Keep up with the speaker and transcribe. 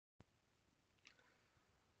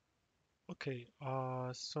Okay,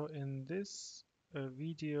 so in this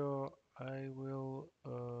video, I will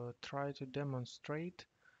try to demonstrate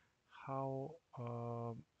how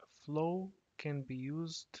flow can be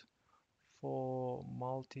used for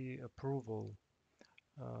multi-approval.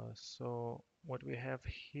 So what we have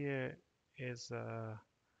here is a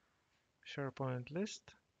SharePoint list,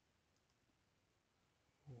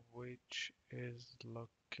 which is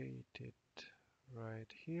located right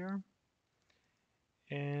here.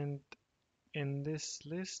 And in this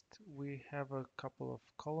list, we have a couple of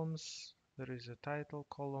columns. There is a title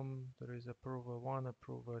column, there is approver 1,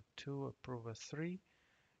 approver 2, approver 3,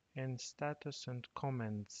 and status and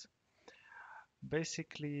comments.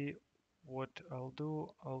 Basically, what I'll do,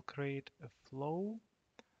 I'll create a flow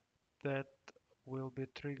that will be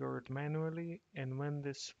triggered manually, and when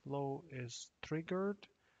this flow is triggered,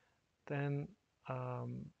 then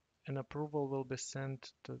an approval will be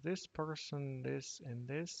sent to this person, this, and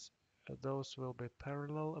this. Those will be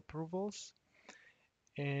parallel approvals.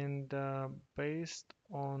 And based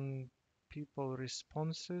on people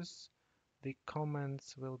responses, the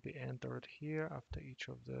comments will be entered here after each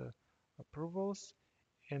of the approvals,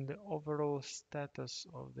 and the overall status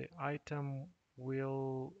of the item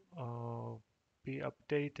will be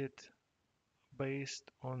updated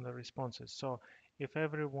based on the responses. So if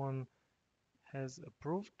everyone has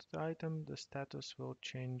approved the item, the status will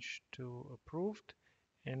change to approved,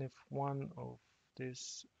 and if one of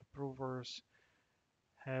these approvers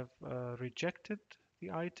have rejected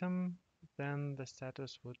the item, then the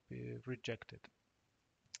status would be rejected.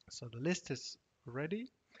 So the list is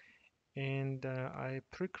ready, and I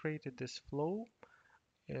pre-created this flow.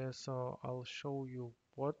 So I'll show you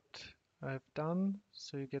what I've done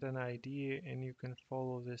so you get an idea and you can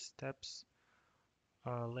follow the steps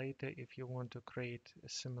later if you want to create a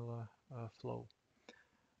similar flow.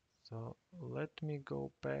 So let me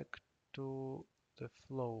go back to the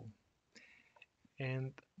flow.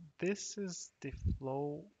 And this is the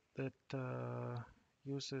flow that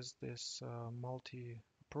uses this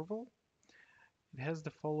multi-approval. It has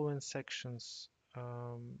the following sections.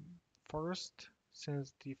 First,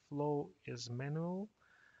 since the flow is manual,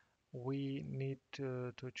 we need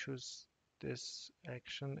to choose this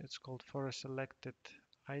action. It's called for a selected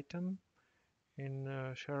item in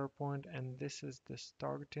SharePoint, and this is the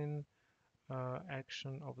starting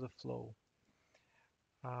action of the flow.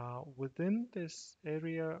 Within this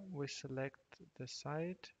area, we select the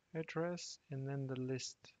site address and then the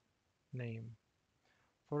list name.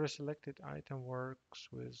 For a selected item works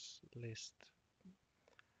with list.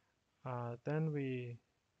 Then we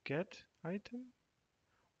get item.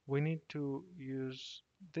 We need to use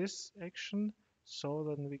this action so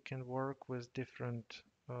that we can work with different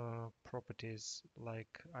properties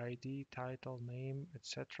like ID, title, name,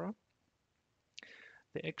 etc.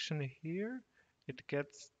 The action here, it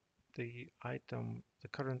gets the item, the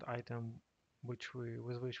current item with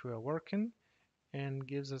which we are working, and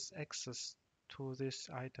gives us access to this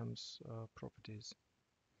item's properties.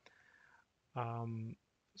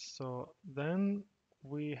 So then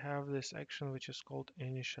we have this action which is called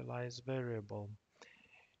Initialize Variable.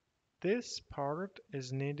 This part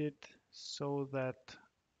is needed so that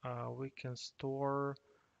we can store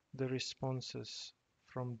the responses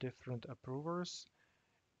from different approvers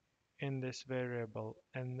in this variable,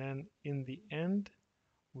 and then in the end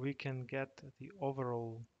we can get the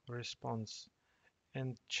overall response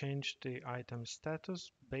and change the item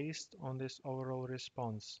status based on this overall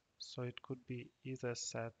response. So it could be either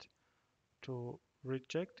set to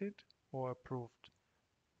rejected or approved,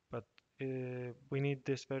 but we need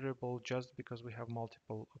this variable just because we have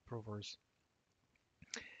multiple approvers.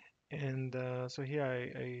 And so here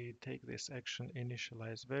I take this action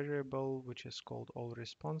initialize variable, which is called all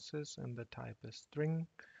responses, and the type is string.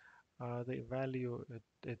 The value,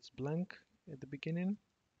 it's blank at the beginning.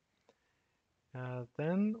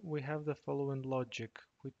 Then we have the following logic.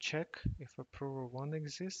 We check if approver 1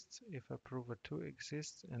 exists, if approver 2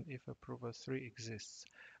 exists, and if approver 3 exists.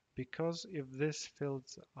 Because if these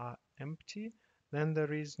fields are empty, then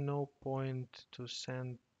there is no point to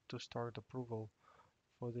send to start approval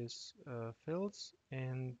for these fields,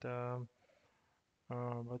 and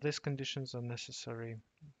but these conditions are necessary.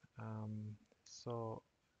 So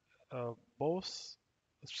both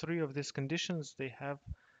three of these conditions, they have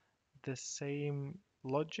the same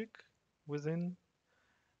logic within,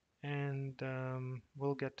 and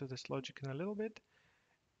we'll get to this logic in a little bit.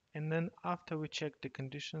 And then after we check the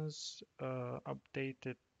conditions,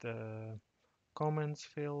 updated the comments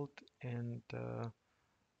field, and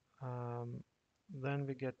then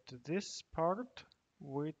we get to this part,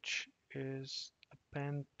 which is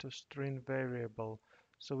append to string variable.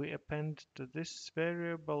 So we append to this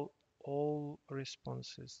variable all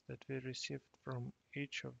responses that we received from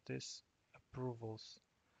each of these approvals.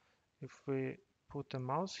 If we put a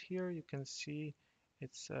mouse here, you can see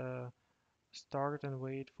it's start and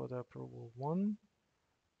wait for the approval 1.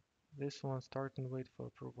 This one start and wait for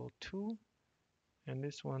approval 2. And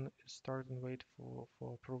this one is start and wait for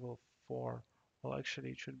approval 4. Well,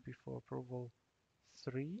 actually, it should be for approval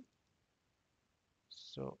 3.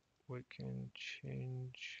 So we can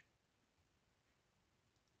change.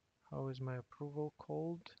 How is my approval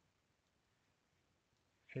called?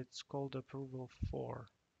 It's called approval 4.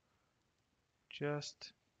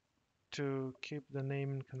 Just to keep the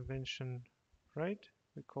naming convention right,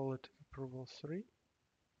 we call it approval 3.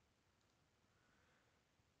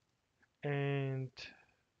 And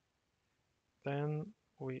then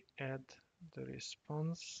we add the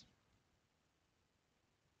response.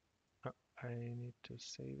 I need to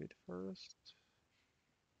save it first.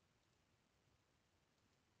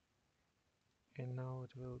 And now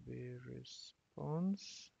it will be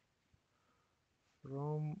response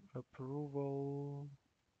from approval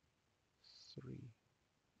 3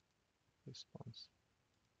 response.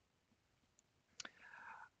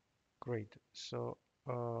 Great. So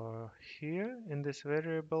here in this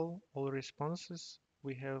variable, all responses,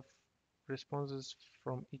 we have responses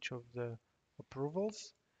from each of the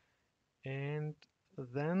approvals. And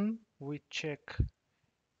then we check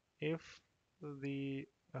if the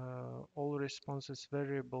all responses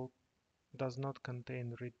variable does not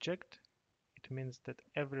contain reject. It means that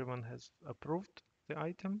everyone has approved the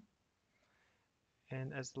item.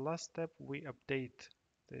 And as the last step, we update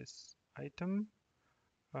this item.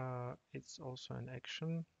 It's also an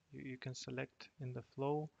action you can select in the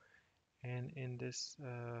flow, and in this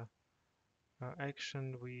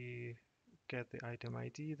action we get the item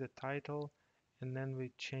ID, the title, and then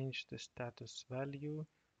we change the status value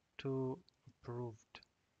to approved.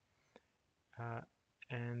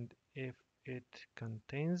 And if it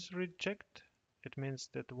contains reject, it means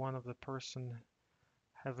that one of the person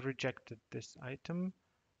have rejected this item.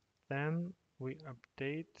 Then we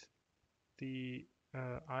update the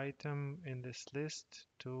item in this list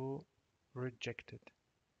to rejected.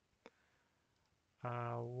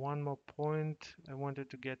 One more point I wanted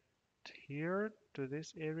to get here to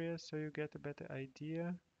this area so you get a better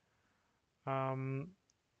idea.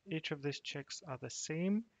 Each of these checks are the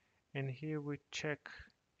same, and here we check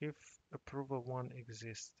if approval 1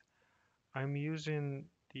 exists. I'm using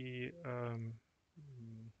the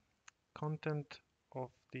content of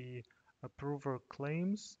the approver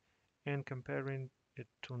claims and comparing it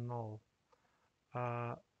to null.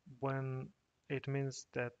 When it means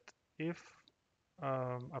that if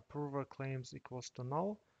approver claims equals to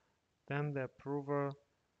null, then the approver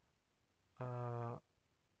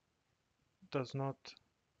does not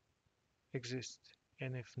exist.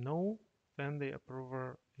 And if no, then the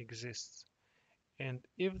approver exists. And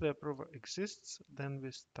if the approver exists, then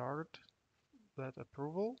we start that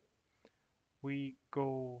approval. We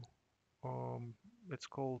go, it's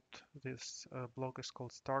called, this block is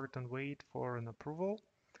called start and wait for an approval.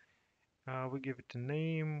 We give it a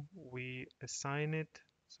name, we assign it.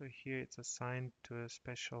 So here it's assigned to a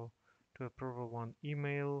special, to approval 1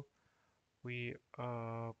 email. We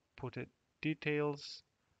put it details.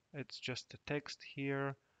 It's just a text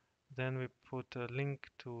here. Then we put a link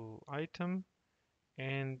to item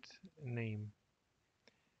and name.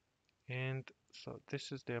 And so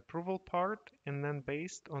this is the approval part. And then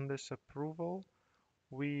based on this approval,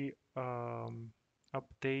 we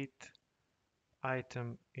update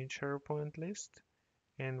item in SharePoint list.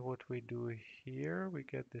 And what we do here, we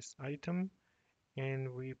get this item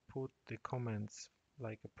and we put the comments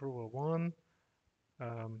like approval 1.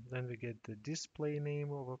 Then we get the display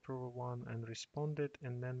name of approval 1 and responded,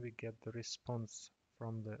 and then we get the response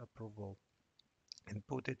from the approval and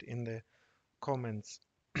put it in the comments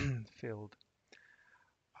field.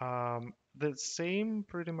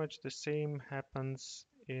 Pretty much the same happens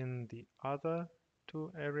in the other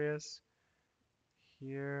two areas.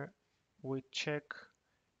 Here we check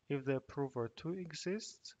if the approver 2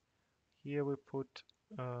 exists. Here we put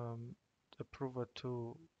approver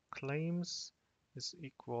 2 claims is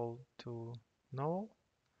equal to null.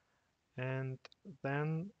 And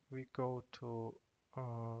then we go to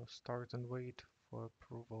start and wait for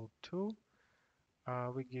approval 2.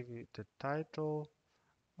 We give it the title.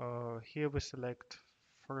 Here we select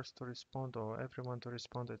first to respond or everyone to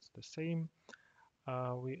respond, it's the same.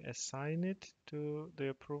 We assign it to the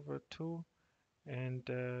approver 2 and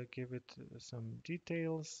give it some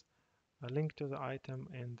details, a link to the item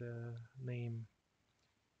and the name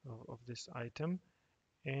of this item.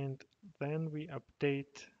 And then we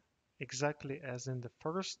update exactly as in the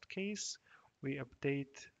first case. We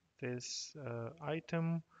update this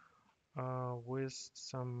item with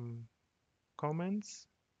some comments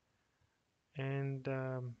and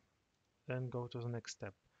then go to the next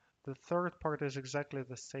step. The third part is exactly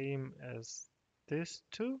the same as this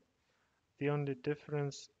two. The only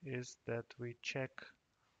difference is that we check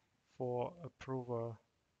for approver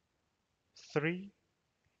 3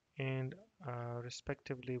 and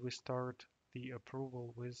respectively we start the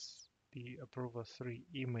approval with the approver 3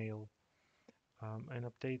 email and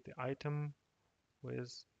update the item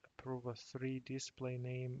with approver 3 display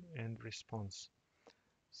name and response.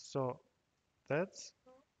 So that's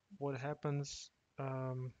what happens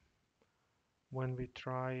um, when we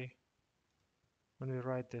write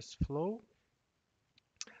this flow.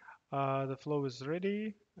 The flow is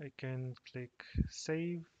ready. I can click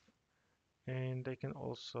save and I can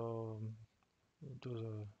also do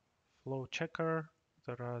the flow checker.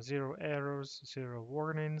 There are 0 errors, 0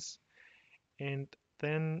 warnings, and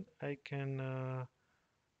then I can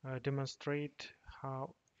demonstrate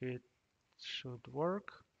how it should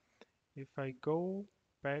work. If I go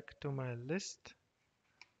back to my list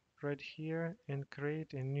right here and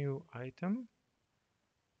create a new item,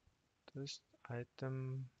 just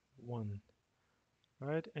item 1,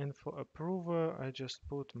 right? And for approver, I just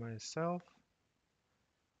put myself.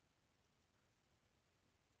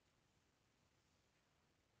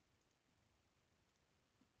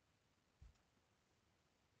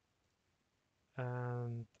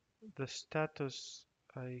 And the status,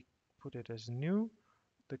 I put it as new.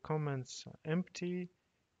 The comments are empty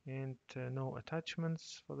and no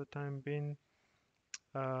attachments for the time being.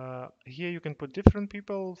 Here you can put different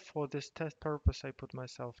people. For this test purpose, I put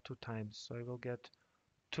myself 2 times. So I will get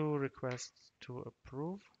 2 requests to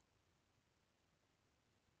approve.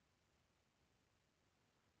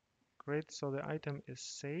 Great, so the item is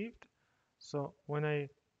saved. So when I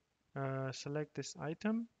select this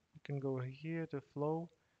item, you can go here to flow,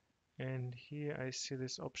 and here I see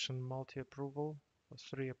this option multi-approval for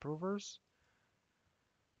 3 approvers.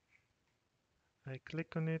 I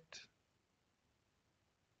click on it.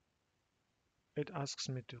 It asks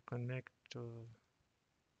me to connect to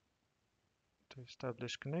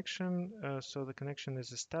establish connection. So the connection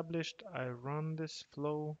is established. I run this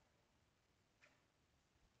flow.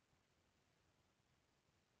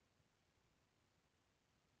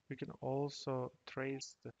 We can also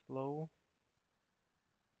trace the flow.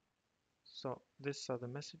 So these are the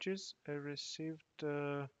messages I received.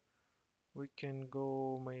 We can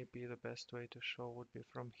go, maybe the best way to show would be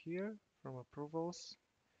from here, from approvals.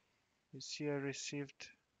 You see I received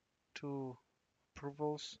 2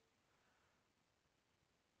 approvals.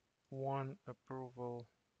 One approval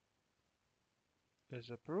is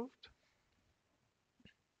approved.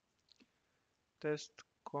 Test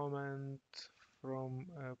comment from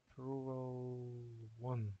approval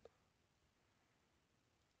 1.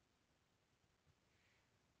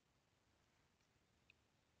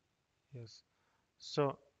 Yes.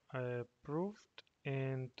 So I approved,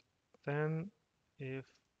 and then if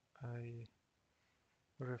I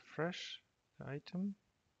refresh the item,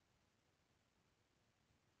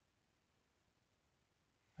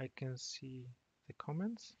 I can see the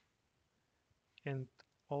comments and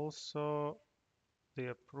also the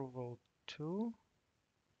approval 2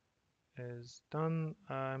 is done.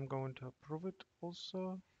 I'm going to approve it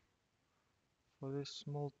also for this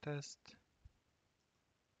small test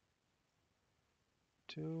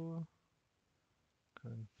to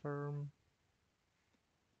confirm.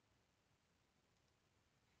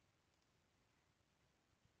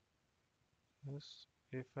 Yes,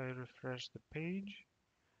 if I refresh the page,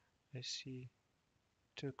 I see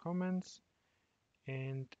 2 comments,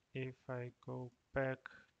 and if I go back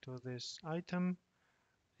to this item,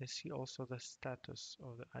 I see also the status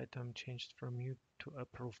of the item changed from mute to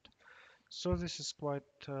approved. So this is quite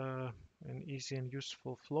an easy and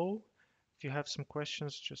useful flow. If you have some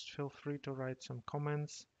questions, just feel free to write some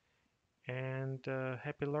comments, and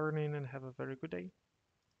happy learning and have a very good day.